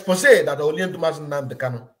was an expose that Oyinamazi Nnamdi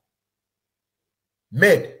Kanu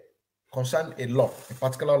made concerning a law, a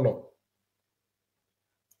particular law,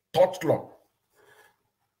 tort law.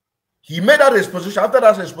 He made that exposition. After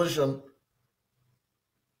that exposition,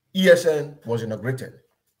 ESN was inaugurated.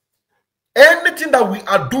 Anything that we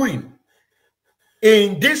are doing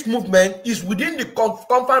in this movement is within the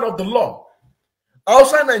confines of the law.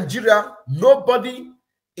 Outside Nigeria, nobody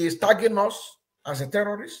is tagging us as a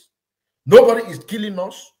terrorist. Nobody is killing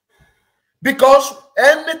us. Because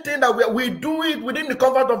anything that we do it within the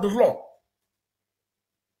confines of the law.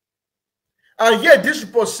 And yet this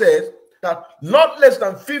report says that not less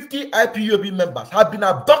than 50 IPOB members have been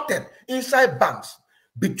abducted inside banks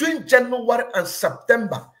between January and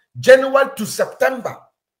September. January to September.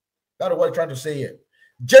 That's what I'm trying to say here.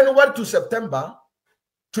 January to September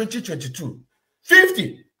 2022.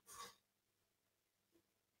 50.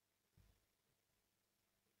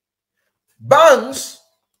 Banks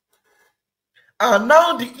are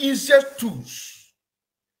now the easiest tools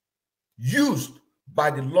used by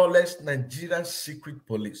the lawless Nigerian secret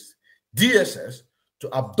police, DSS, to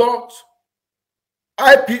abduct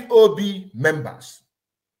IPOB members.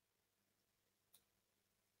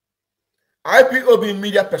 IPOB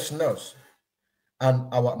media personnel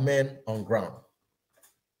and our men on ground.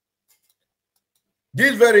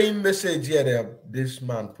 This very message here, this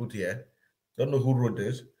man put here, don't know who wrote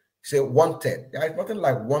this, he said wanted. There is nothing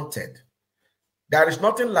like wanted. There is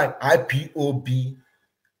nothing like IPOB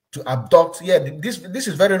to abduct. Yeah, this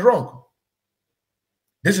is very wrong.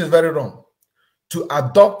 This is very wrong. To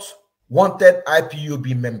abduct wanted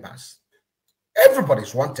IPOB members.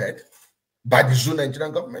 Everybody's wanted by the Zoo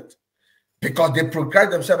Nigerian government because they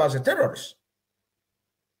proclaim themselves as a terrorist.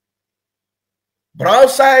 But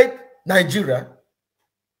outside Nigeria,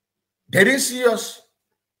 they didn't see us.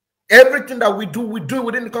 Everything that we do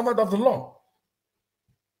within the comfort of the law.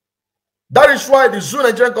 That is why the Zoo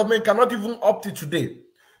Nigerian government cannot even up to today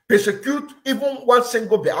persecute even one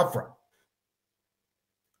single Biafra.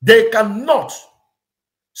 They cannot.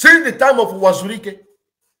 Since the time of Wazurike,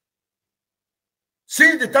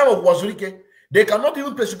 they cannot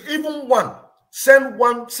even persecute even one, send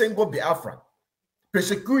one single Biafra,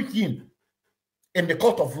 persecute him in the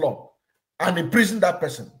court of law and imprison that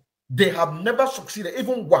person. They have never succeeded,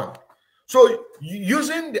 even one. So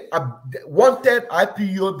using the wanted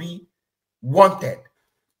IPOB wanted,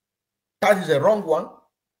 that is a wrong one.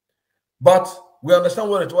 But we understand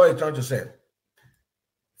what you're trying to say.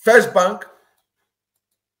 First Bank,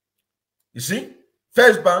 you see,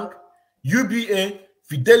 First Bank, UBA,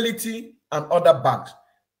 Fidelity, and other banks.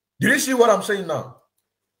 Did you see what I'm saying now?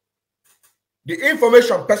 The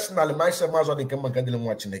information personally, myself,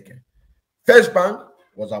 First Bank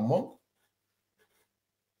was among.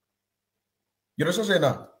 You know what I'm saying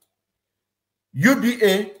now?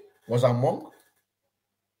 UBA was among.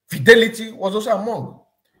 Fidelity was also among.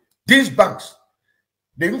 These banks,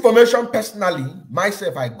 the information personally,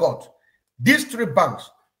 myself, I got, these three banks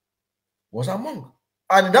was among.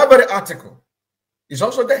 And in that very article, it's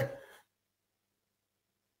also there.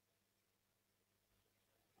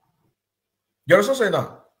 You know what I'm saying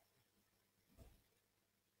now?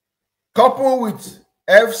 Coupled with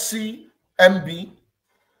FCMB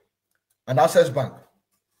and Access Bank.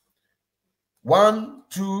 1,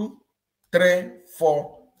 2, 3,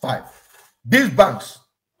 4, 5. These banks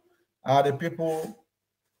are the people.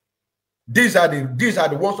 These are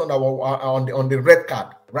the ones on the red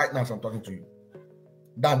card right now as I'm talking to you.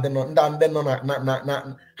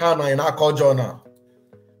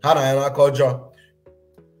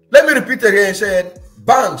 Let me repeat again. He said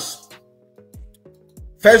banks,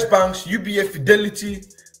 First Banks, UBA, Fidelity,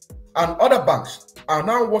 and other banks are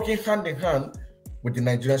now working hand in hand with the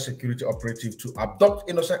Nigerian security operative to abduct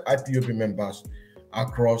innocent IPOB members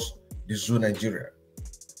across the zoo, Nigeria.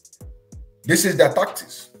 This is their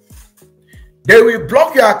tactics. They will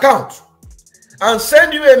block your account and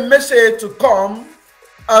send you a message to come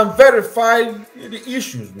and verify the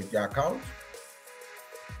issues with your account.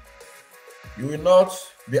 You will not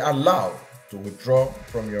be allowed to withdraw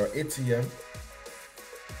from your ATM,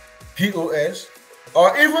 POS,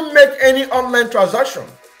 or even make any online transaction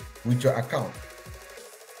with your account.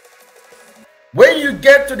 When you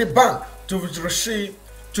get to the bank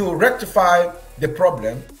to rectify the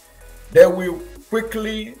problem, they will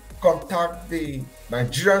quickly contact the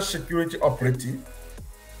Nigerian security operative,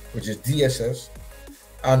 which is DSS,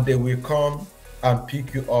 and they will come and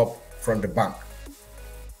pick you up from the bank.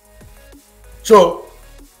 So,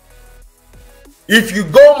 if you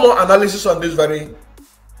go more analysis on this very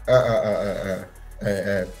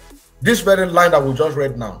line that we just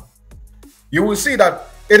read now, you will see that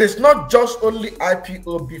it is not just only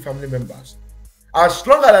IPOB family members. As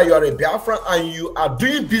long as you are a Biafra and you are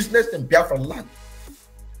doing business in Biafra land,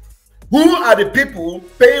 who are the people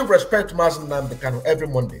paying respect to Mazen Nnamdi Kanu every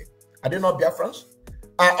Monday? Are they not Biafrans?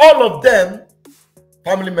 Are all of them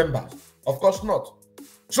family members? Of course not.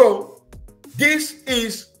 So this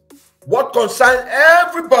is what concerns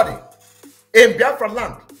everybody in Biafra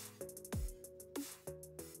land.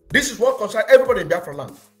 This is what concerns everybody in Biafra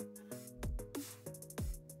land.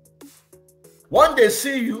 When they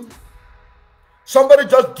see you, somebody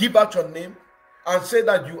just give out your name and say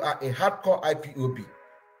that you are a hardcore IPOB.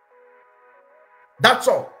 That's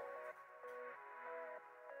all.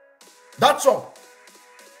 That's all.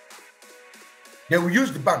 They will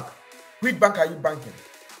use the bank. Which bank are you banking?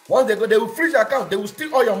 Once they go, they will freeze your account. They will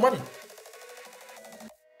steal all your money.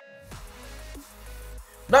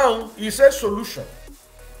 Now, he says solution.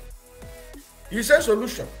 He says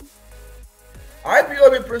solution.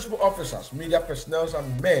 IPOB principal officers, media personnel,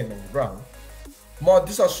 and men on the ground must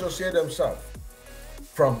disassociate themselves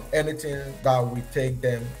from anything that will take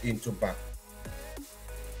them into bank.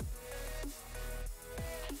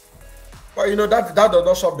 But you know, that does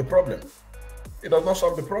not solve the problem. It does not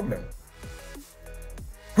solve the problem.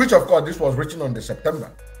 Which, of course, this was written on the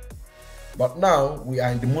September. But now we are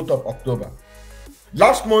in the month of October.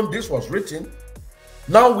 Last month, this was written.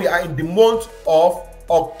 Now we are in the month of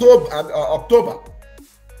October.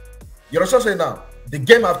 You know what I'm saying now? The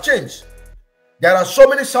game have changed. There are so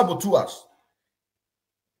many saboteurs.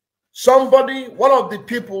 Somebody, one of the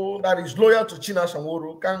people that is loyal to China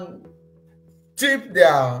Sanwo-Olu can tip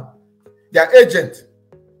their agent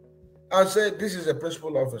and say, this is a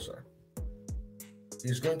principal officer.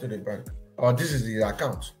 He's going to the bank. Or this is the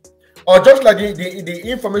account. Or just like the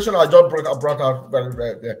information I just brought out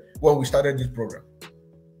when we started this program.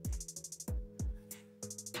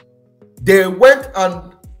 They went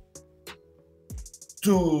and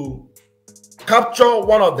to capture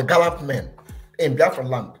one of the Gallant men in Biafra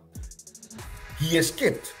land. He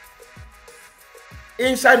escaped.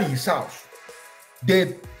 Inside his house,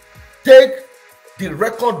 they take the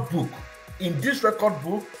record book. In this record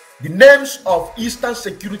book, the names of Eastern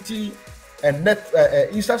Security and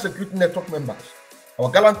Eastern Security Network members.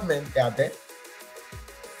 Our Gallant men, they are there.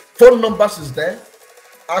 Phone numbers is there.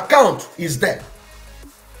 Account is there.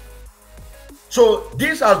 So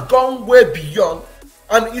this has gone way beyond,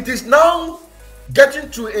 and it is now getting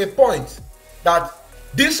to a point that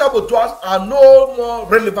these saboteurs are no more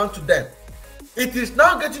relevant to them. It is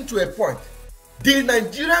now getting to a point. The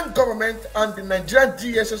Nigerian government and the Nigerian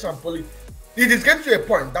DSS and police, it is getting to a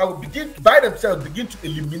point that will begin to, by themselves, begin to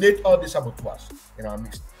eliminate all the saboteurs in our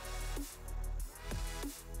midst.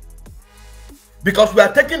 Because we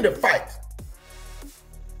are taking the fight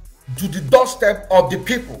to the doorstep of the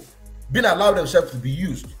people being allowed themselves to be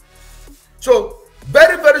used. So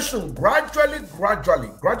very, very soon, gradually,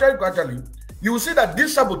 you will see that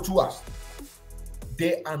these saboteurs,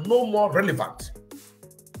 they are no more relevant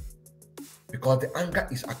because the anger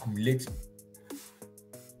is accumulating.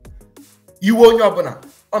 You won't know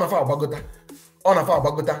on a far bagota,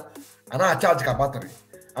 and I charge a battery,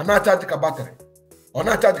 and I charge a battery, on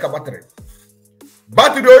I charge a battery.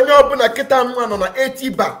 Battery on your kitan man on an 80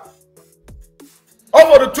 bar.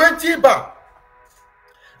 Over the 20 bar.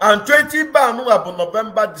 And 20 bar no up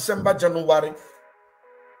November, December, January.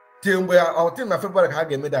 Till we are out in February, I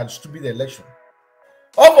made that stupid election.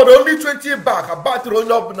 Over the only 20 bar, a battery on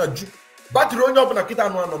your battery on your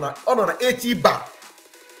kitan one on an 80 bar.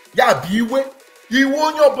 Ya biwe, you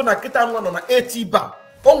won't open a kitan one on an 80 bar.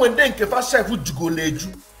 Oh, when then kefa chef would go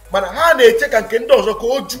leju. But how they check and can do so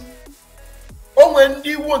coach. Oh, when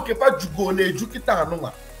you won't keep a jugo leju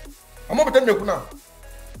kitan. I'm not telling you now.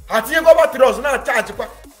 Hatinye go batteries na charge kwa.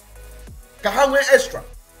 Ka ha nwee extra.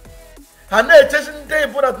 Ha na-echesi ndị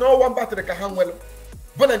bụ na no one battery ka ha nwere.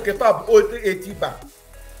 Bụ na nke fa bụ 80 bar.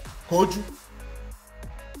 Ka oju.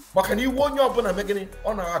 Maka na iwu onye ọbụla megini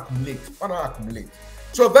ọ na-accumulate.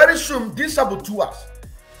 So very soon these saboteurs,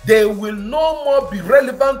 they will no more be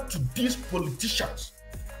relevant to these politicians.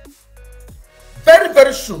 Very,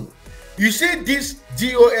 very soon. You see this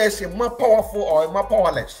DOS is more powerful or more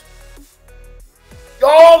powerless.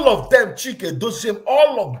 All of them, Chike, Dosem,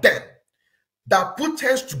 all of them that put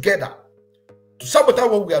hands together to sabotage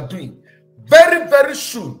what we are doing. Very, very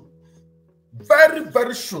soon. Very,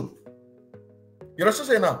 very soon. You know what I'm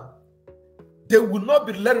saying now? They will not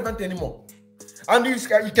be relevant anymore. And you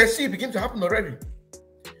can see it begin to happen already.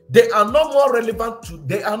 They are no more relevant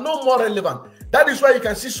That is why you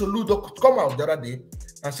can see Soludo come out the other day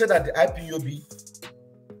and say that the IPOB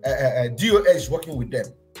DOA is working with them.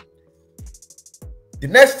 The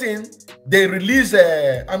next thing they release,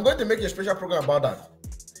 I'm going to make a special program about that.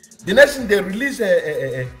 The next thing they release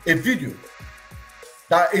a video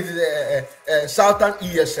that is Southern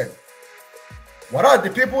ESN. What are the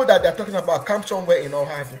people that they're talking about come somewhere in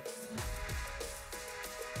Ohio?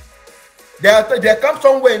 They come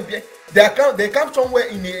somewhere in they come somewhere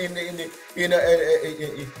in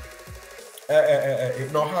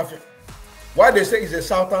Ohio. Why they say it's a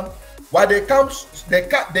Southern? Why they come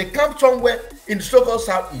somewhere in the so-called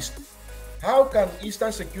Southeast? How can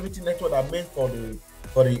Eastern Security Network are meant for the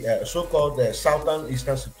so-called Southern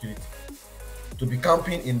Eastern Security to be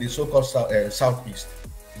camping in the so-called Southeast?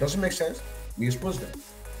 It doesn't make sense. We expose them.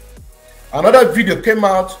 Another video came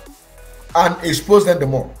out and exposed them the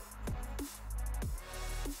more.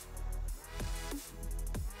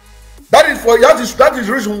 That is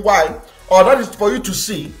the reason why, or that is for you to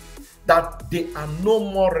see that they are no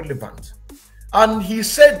more relevant. And he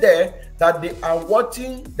said there that they are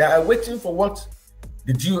waiting for what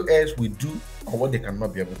the DOS will do or what they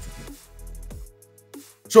cannot be able to do.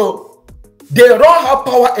 So they don't have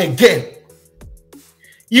power again.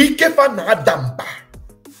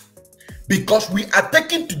 Because we are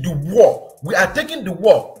taking to the war. We are taking the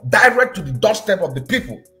war direct to the doorstep of the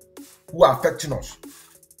people who are affecting us.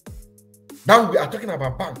 Now we are talking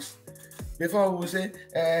about banks. Before we say,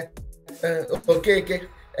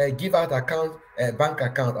 give out account, bank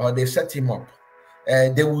account, or they set him up.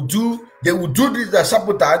 They will do this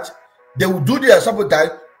sabotage. They will do the sabotage.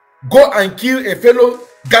 Go and kill a fellow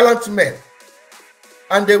gallant man,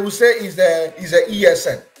 and they will say is a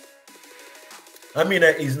ESN. I mean,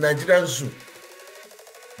 is Nigerian zoo.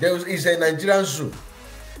 Is a Nigerian zoo.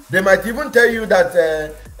 They might even tell you that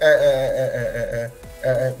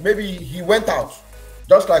maybe he went out,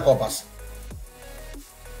 just like Obasi.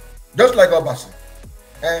 Just like Obasi.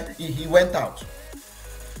 He went out.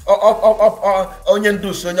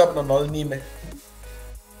 Onyendu sonyo na no nime.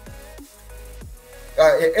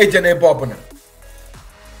 Ejene bobuna.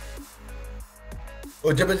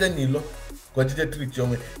 Ojebeze nilo. Kojide treat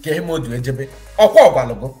yome. Ke himodu ejebe. Okwa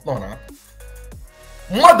obalogo no na.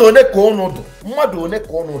 Mmadu one ka onodo. Mmadu one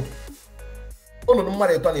ka onodo. Onodo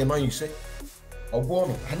mmadu eto na eno yise. Ogwo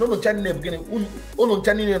no. Anono chani na begini. Ono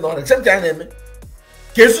chani ne no. Same time na eme.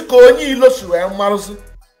 Kesu ko onyi ilo su e marusu.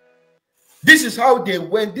 This is how they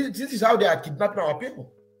went. This is how they are kidnapping our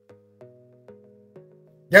people.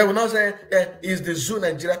 They will not say, "Is the zoo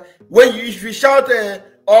Nigeria?" If you shout,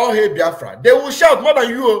 "Oh, hey Biafra," they will shout more than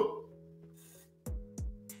you.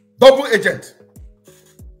 Double agent.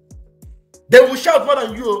 They will shout more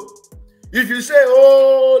than you. If you say,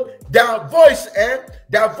 "Oh," their voice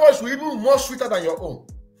will even be more sweeter than your own.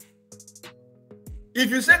 If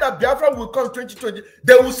you say that Biafra will come 2020,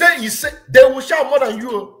 they will they will shout more than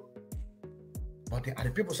you. But they are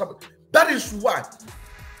the people. That is why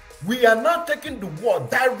we are now taking the war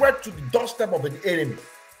direct to the doorstep of the enemy.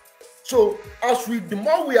 So the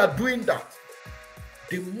more we are doing that,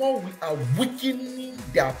 the more we are weakening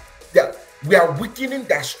their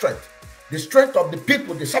strength, the strength of the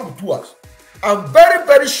people, the saboteurs. And very,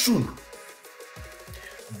 very soon,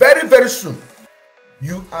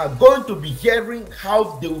 you are going to be hearing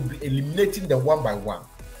how they will be eliminating them one by one.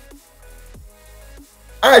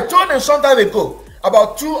 I told them some time ago,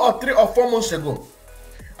 about 2 or 3 or 4 months ago,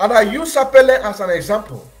 and I use Sapele as an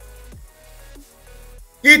example.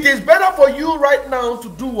 It is better for you right now to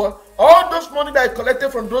do what? All those money that I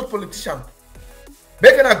collected from those politicians,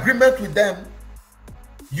 make an agreement with them,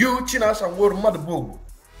 you, Chinas and World Madabugu,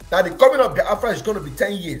 that the coming of Biafra is going to be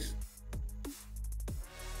 10 years.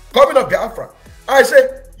 Coming of Biafra. I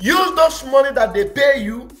said, use those money that they pay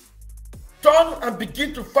you, turn and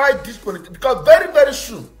begin to fight this politics, because very, very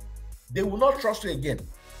soon they will not trust you again.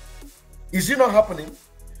 Is it not happening?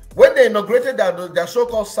 When they inaugurated their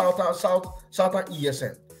so-called Southern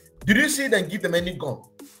ESN, did you see them give them any gun?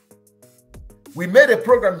 We made a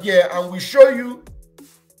program here and we show you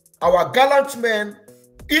our gallant men,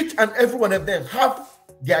 each and every one of them have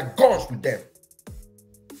their guns with them.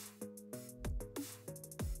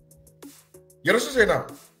 You understand now?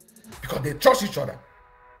 Because they trust each other.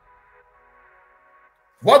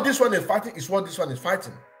 What this one is fighting is what this one is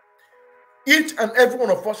fighting. Each and every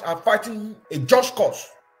one of us are fighting a just cause.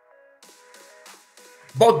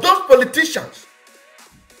 But those politicians,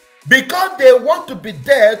 because they want to be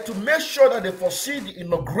there to make sure that they foresee the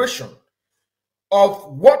inauguration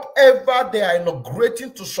of whatever they are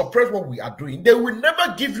inaugurating to suppress what we are doing, they will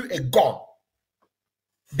never give you a gun.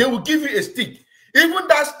 They will give you a stick. Even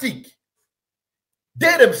that stick,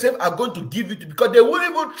 they themselves are going to give it because they won't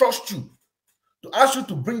even trust you to ask you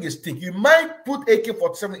to bring a stick. You might put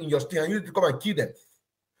AK-47 in your stick and you need to come and kill them.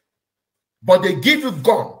 But they give you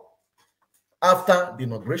gun after the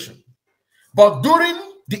inauguration. But during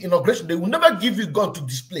the inauguration, they will never give you gun to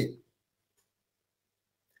display.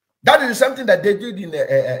 That is something that they did in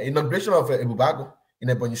the inauguration of Ebubago in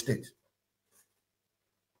Ebonyi State.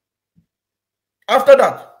 After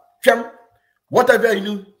that, whatever you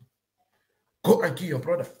do, go and kill your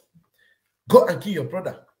brother. Go and kill your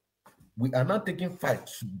brother. We are not taking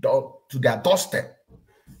fights to their doorstep.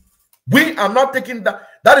 We are not taking that.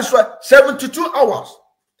 That is why 72 hours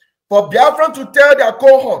for Biafra to tell their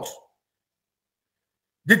cohort,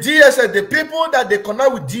 the DSS, the people that they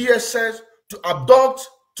connect with DSS to abduct,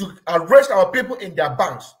 to arrest our people in their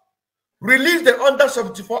banks, release them under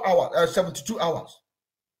 72 hours.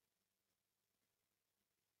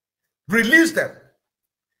 Release them.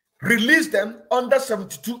 Release them under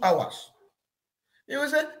 72 hours. You will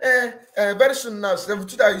say, very soon now,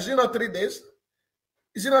 72 hours. Is it not 3 days?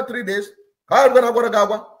 Is it not 3 days?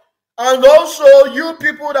 And also, you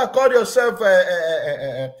people that call yourself,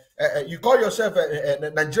 you call yourself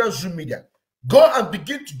Nigerian Zoom media, go and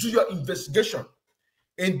begin to do your investigation.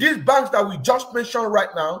 In these banks that we just mentioned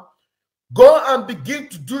right now, go and begin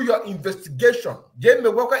to do your investigation.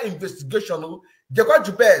 Investigation.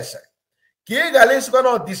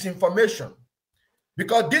 Disinformation.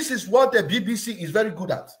 Because this is what the BBC is very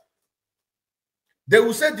good at. They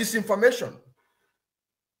will say disinformation.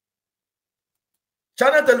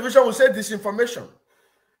 Channel television will say disinformation.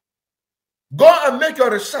 Go and make your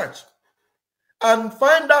research and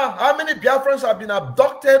find out how many Biafrans have been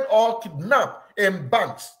abducted or kidnapped in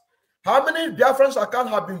banks. How many Biafrans'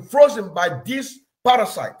 accounts have been frozen by this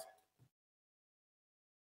parasite?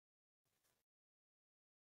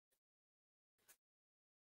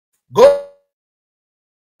 Go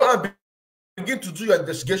and begin to do your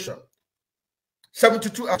investigation.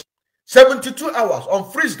 72 hours. 72 hours.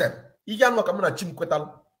 Unfreeze them.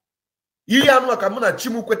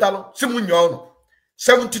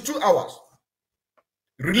 72 hours.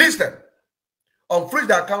 Release them. Unfreeze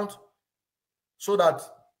the account so that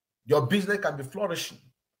your business can be flourishing.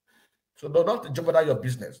 So do not jeopardize your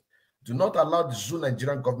business. Do not allow the Zoo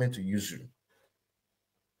Nigerian government to use you.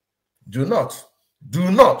 Do not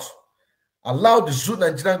allow the Zoo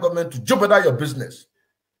Nigerian government to jeopardize your business.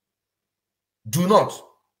 Do not.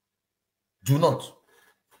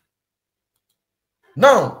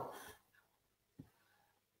 Now,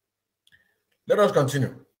 let us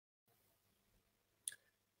continue.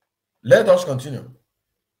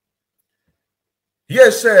 Here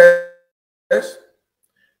it says,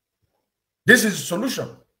 this is a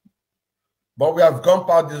solution. But we have gone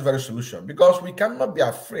past this very solution because we cannot be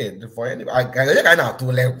afraid for anybody.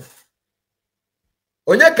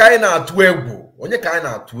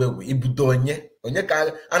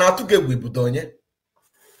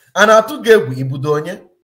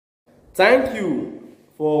 Thank you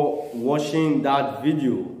for watching that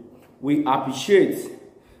video. We appreciate,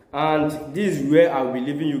 and this is where I will be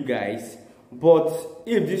leaving you guys. But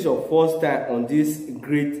if this is your first time on this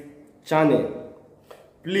great channel,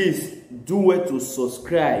 please do well to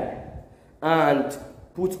subscribe and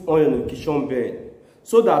put on your notification bell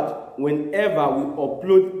so that whenever we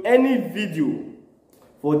upload any video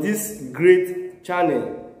for this great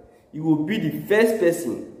channel, you will be the first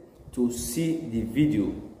person to see the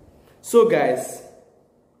video. So guys,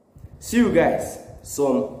 see you guys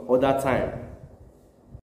some other time.